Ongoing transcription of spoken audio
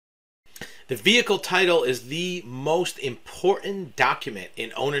The vehicle title is the most important document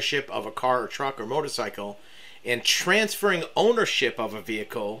in ownership of a car or truck or motorcycle, and transferring ownership of a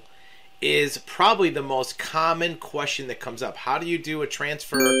vehicle is probably the most common question that comes up. How do you do a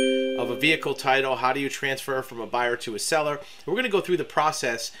transfer of a vehicle title? How do you transfer from a buyer to a seller? We're going to go through the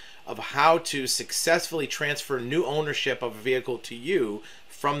process of how to successfully transfer new ownership of a vehicle to you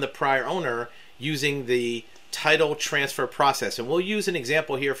from the prior owner using the title transfer process. And we'll use an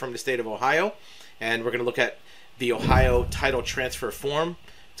example here from the state of Ohio, and we're going to look at the Ohio title transfer form.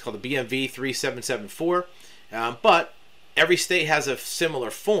 It's called the BMV 3774. But every state has a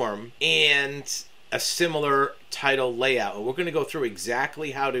similar form and a similar title layout. And we're going to go through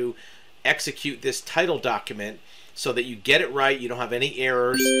exactly how to execute this title document so that you get it right, you don't have any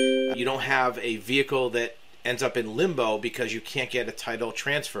errors, you don't have a vehicle that ends up in limbo because you can't get a title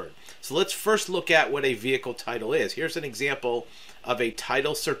transferred. So let's first look at what a vehicle title is. Here's an example of a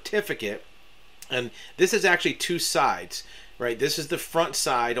title certificate. And this is actually two sides, right? This is the front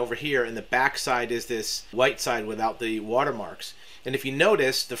side over here, and the back side is this white side without the watermarks. And if you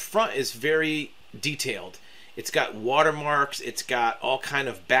notice, the front is very detailed. It's got watermarks, it's got all kind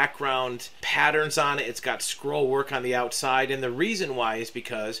of background patterns on it, it's got scroll work on the outside. And the reason why is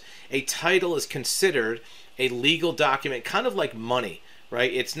because a title is considered a legal document, kind of like money,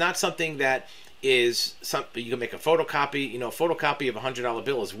 right? It's not something that is something you can make a photocopy. You know, a photocopy of a $100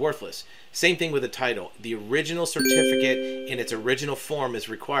 bill is worthless. Same thing with a title. The original certificate in its original form is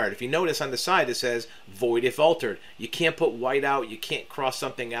required. If you notice on the side it says void if altered. You can't put white out, you can't cross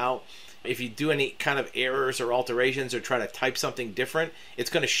something out. If you do any kind of errors or alterations or try to type something different, it's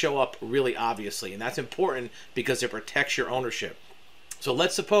going to show up really obviously. And that's important because it protects your ownership. So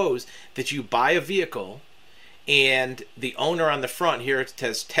let's suppose that you buy a vehicle and the owner on the front here, it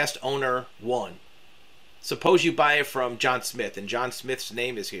says test owner 1. Suppose you buy it from John Smith, and John Smith's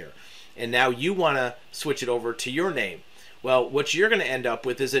name is here. And now you want to switch it over to your name. Well, what you're going to end up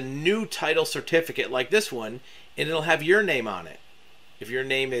with is a new title certificate like this one, and it'll have your name on it. If your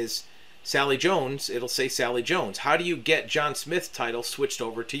name is Sally Jones, it'll say Sally Jones. How do you get John Smith's title switched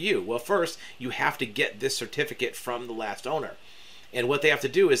over to you? Well, first, you have to get this certificate from the last owner. And what they have to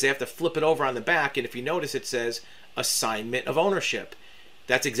do is they have to flip it over on the back, and if you notice it says assignment of ownership.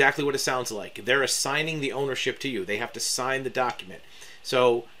 That's exactly what it sounds like. They're assigning the ownership to you. They have to sign the document.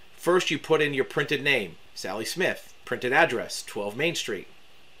 So first you put in your printed name, Sally Smith, printed address, 12 Main Street,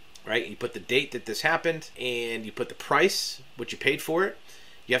 right? You put the date that this happened, and you put the price, what you paid for it.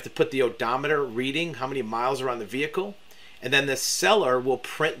 You have to put the odometer reading, how many miles are on the vehicle, and then the seller will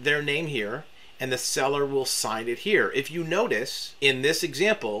print their name here, and the seller will sign it here. If you notice, in this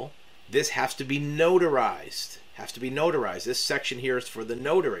example, this has to be notarized. This section here is for the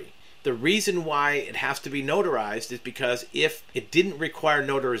notary. The reason why it has to be notarized is because if it didn't require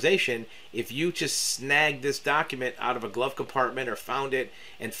notarization, if you just snagged this document out of a glove compartment or found it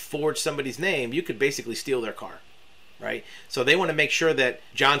and forged somebody's name, you could basically steal their car, right? So they want to make sure that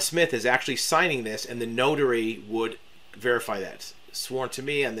John Smith is actually signing this, and the notary would verify that. It's sworn to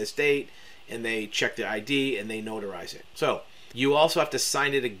me on this date, and they check the ID and they notarize it. So you also have to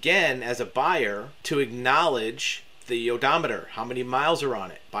sign it again as a buyer to acknowledge the odometer, how many miles are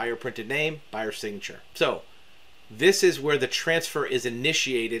on it, buyer printed name, buyer signature. So this is where the transfer is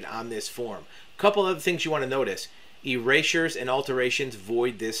initiated on this form. A couple other things you want to notice. Erasures and alterations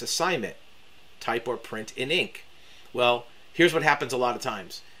void this assignment. Type or print in ink. Well, here's what happens a lot of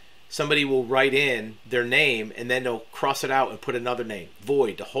times. Somebody will write in their name and then they'll cross it out and put another name.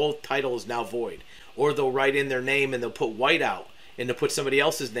 Void. The whole title is now void. Or they'll write in their name and they'll put white out and they'll put somebody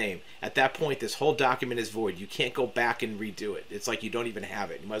else's name. At that point, this whole document is void. You can't go back and redo it. It's like you don't even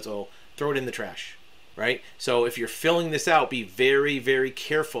have it. You might as well throw it in the trash, right? So if you're filling this out, be very, very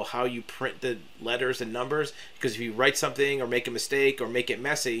careful how you print the letters and numbers, because if you write something or make a mistake or make it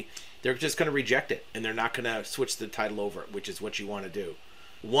messy, they're just going to reject it and they're not going to switch the title over, which is what you want to do.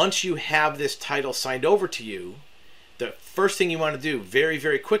 Once you have this title signed over to you, the first thing you want to do very,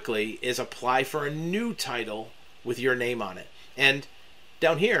 very quickly is apply for a new title with your name on it. And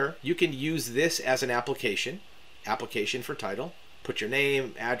down here, you can use this as an application for title. Put your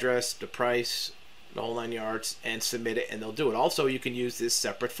name, address, the price, the whole 9 yards, and submit it, and they'll do it. Also, you can use this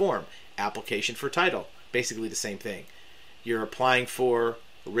separate form, application for title. Basically the same thing. You're applying for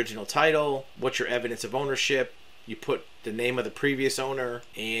original title, what's your evidence of ownership, you put the name of the previous owner,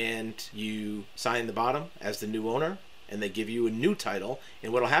 and you sign the bottom as the new owner, and they give you a new title.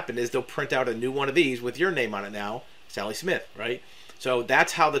 And what will happen is they'll print out a new one of these with your name on it now, Sally Smith, right? So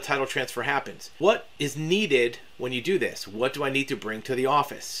that's how the title transfer happens. What is needed when you do this? What do I need to bring to the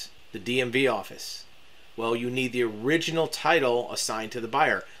office, the DMV office? Well, you need the original title assigned to the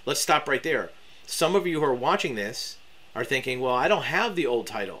buyer. Let's stop right there. Some of you who are watching this are thinking, well, I don't have the old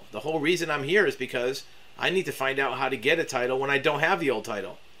title. The whole reason I'm here is because I need to find out how to get a title when I don't have the old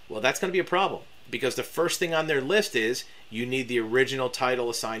title. Well, that's going to be a problem, because the first thing on their list is you need the original title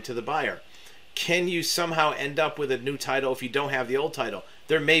assigned to the buyer. Can you somehow end up with a new title if you don't have the old title?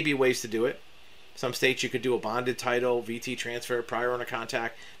 There may be ways to do it. Some states you could do a bonded title, VT transfer, prior owner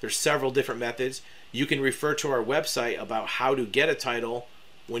contact. There's several different methods. You can refer to our website about how to get a title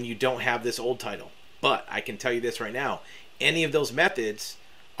when you don't have this old title. But I can tell you this right now, any of those methods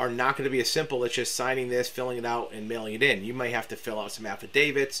are not going to be as simple as just signing this, filling it out, and mailing it in. You might have to fill out some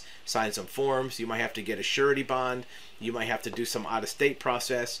affidavits, sign some forms. You might have to get a surety bond. You might have to do some out-of-state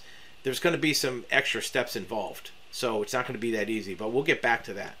process. There's going to be some extra steps involved. So it's not going to be that easy, but we'll get back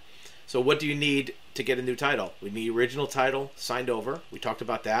to that. So what do you need to get a new title? We need original title signed over. We talked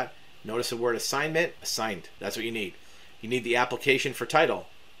about that. Notice the word assignment, assigned. That's what you need. You need the application for title,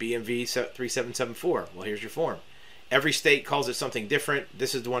 BMV 3774. Well, here's your form. Every state calls it something different.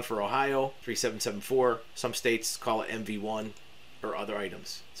 This is the one for Ohio, 3774. Some states call it MV1 or other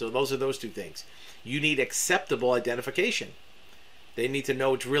items. So those are those two things. You need acceptable identification. They need to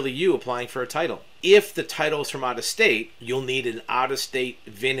know it's really you applying for a title. If the title is from out of state, you'll need an out-of-state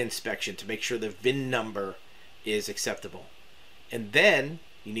VIN inspection to make sure the VIN number is acceptable. And then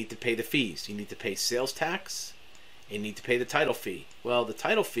you need to pay the fees. You need to pay sales tax and you need to pay the title fee. Well, the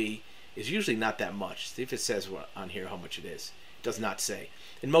title fee is usually not that much. See if it says on here how much it is. It does not say.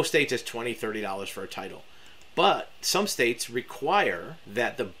 In most states, it's $20, $30 for a title. But some states require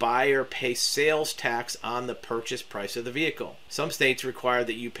that the buyer pay sales tax on the purchase price of the vehicle. Some states require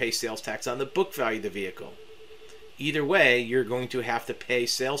that you pay sales tax on the book value of the vehicle. Either way, you're going to have to pay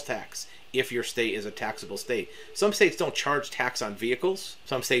sales tax if your state is a taxable state. Some states don't charge tax on vehicles.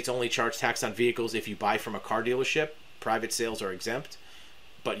 Some states only charge tax on vehicles if you buy from a car dealership. Private sales are exempt,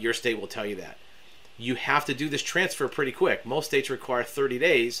 but your state will tell you that. You have to do this transfer pretty quick. Most states require 30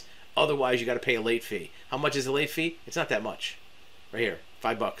 days. Otherwise, you got to pay a late fee. How much is a late fee? It's not that much. Right here,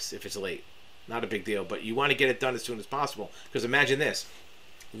 $5 if it's late. Not a big deal, but you want to get it done as soon as possible. Because imagine this.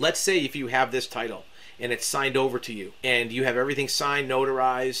 Let's say if you have this title and it's signed over to you and you have everything signed,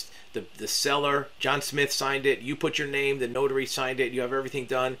 notarized, the seller, John Smith, signed it, you put your name, the notary signed it, you have everything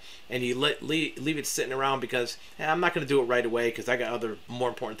done, and you leave it sitting around because I'm not going to do it right away because I got other more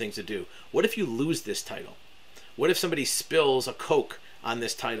important things to do. What if you lose this title? What if somebody spills a Coke on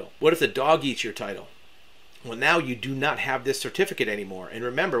this title? What if the dog eats your title? Well, now you do not have this certificate anymore. And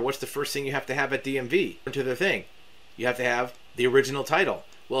remember, what's the first thing you have to have at DMV? To the thing, you have to have the original title.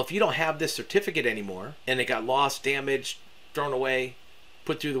 Well, if you don't have this certificate anymore and it got lost, damaged, thrown away,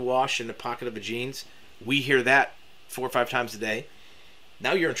 put through the wash in the pocket of a jeans, we hear that 4 or 5 times a day.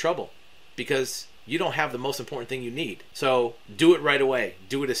 Now you're in trouble because you don't have the most important thing you need. So do it right away.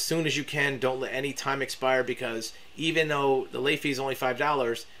 Do it as soon as you can. Don't let any time expire, because even though the late fee is only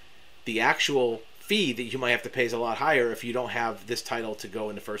 $5, the actual fee that you might have to pay is a lot higher if you don't have this title to go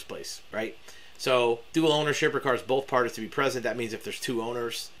in the first place, right? So dual ownership requires both parties to be present. That means if there's 2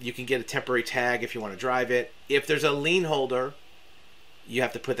 owners, you can get a temporary tag if you want to drive it. If there's a lien holder, you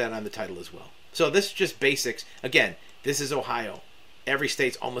have to put that on the title as well. So this is just basics. Again, this is Ohio. Every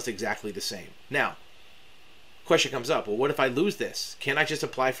state's almost exactly the same. Now, question comes up, well, what if I lose this? Can I just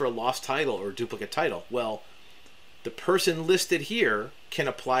apply for a lost title or a duplicate title? Well, the person listed here can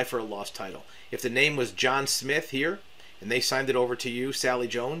apply for a lost title. If the name was John Smith here, and they signed it over to you, Sally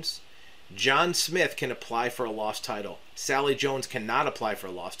Jones, John Smith can apply for a lost title. Sally Jones cannot apply for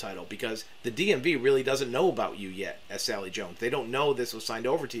a lost title because the DMV really doesn't know about you yet as Sally Jones. They don't know this was signed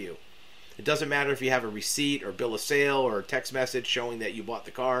over to you. It doesn't matter if you have a receipt or bill of sale or a text message showing that you bought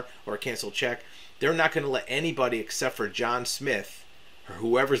the car or a canceled check. They're not going to let anybody except for John Smith or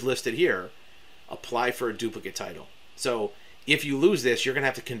whoever's listed here apply for a duplicate title. So if you lose this, you're going to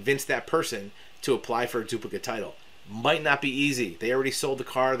have to convince that person to apply for a duplicate title. Might not be easy. They already sold the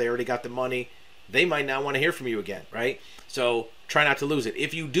car. They already got the money. They might not want to hear from you again, right? So try not to lose it.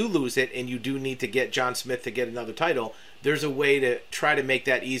 If you do lose it and you do need to get John Smith to get another title, there's a way to try to make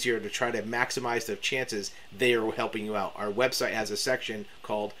that easier, to try to maximize the chances they are helping you out. Our website has a section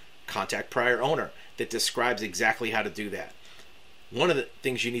called Contact Prior Owner that describes exactly how to do that. One of the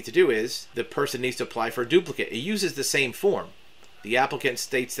things you need to do is the person needs to apply for a duplicate. It uses the same form. The applicant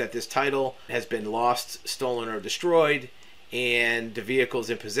states that this title has been lost, stolen, or destroyed, and the vehicle's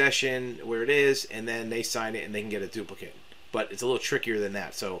in possession where it is, and then they sign it and they can get a duplicate. But it's a little trickier than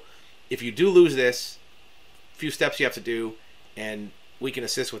that. So if you do lose this, a few steps you have to do, and we can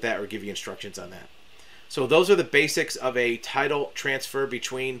assist with that or give you instructions on that. So those are the basics of a title transfer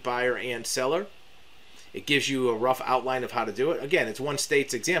between buyer and seller. It gives you a rough outline of how to do it. Again, it's one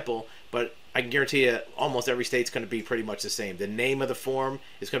state's example, but I can guarantee you almost every state's going to be pretty much the same. The name of the form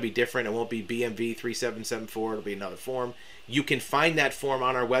is going to be different. It won't be BMV 3774. It'll be another form. You can find that form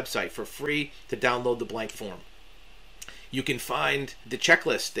on our website for free to download the blank form. You can find the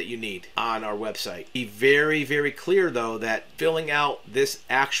checklist that you need on our website. Be very, very clear, though, that filling out this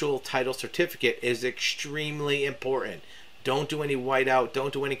actual title certificate is extremely important. Don't do any whiteout.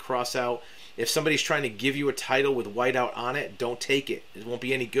 Don't do any cross out. If somebody's trying to give you a title with whiteout on it, don't take it. It won't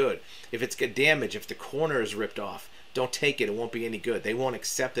be any good. If it's got damage, if the corner is ripped off, don't take it. It won't be any good. They won't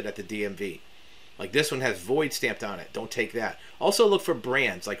accept it at the DMV. Like this one has void stamped on it. Don't take that. Also look for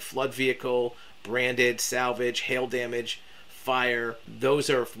brands like flood vehicle, branded, salvage, hail damage, fire. Those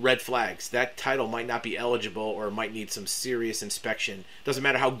are red flags. That title might not be eligible or might need some serious inspection. Doesn't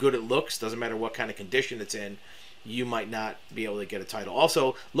matter how good it looks. Doesn't matter what kind of condition it's in. You might not be able to get a title.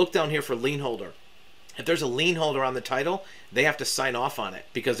 Also, look down here for lien holder. If there's a lien holder on the title, they have to sign off on it.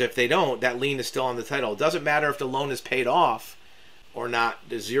 Because if they don't, that lien is still on the title. It doesn't matter if the loan is paid off or not,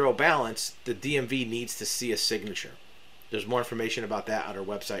 there's zero balance, the DMV needs to see a signature. There's more information about that on our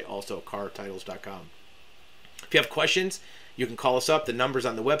website, also cartitles.com. If you have questions, you can call us up. The number's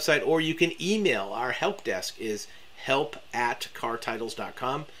on the website, or you can email. Our help desk is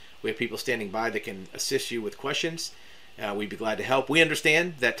help@cartitles.com. We have people standing by that can assist you with questions. We'd be glad to help. We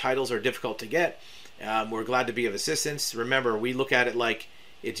understand that titles are difficult to get. We're glad to be of assistance. Remember, we look at it like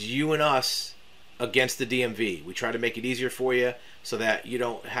it's you and us against the DMV. We try to make it easier for you so that you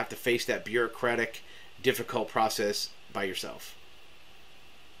don't have to face that bureaucratic, difficult process by yourself.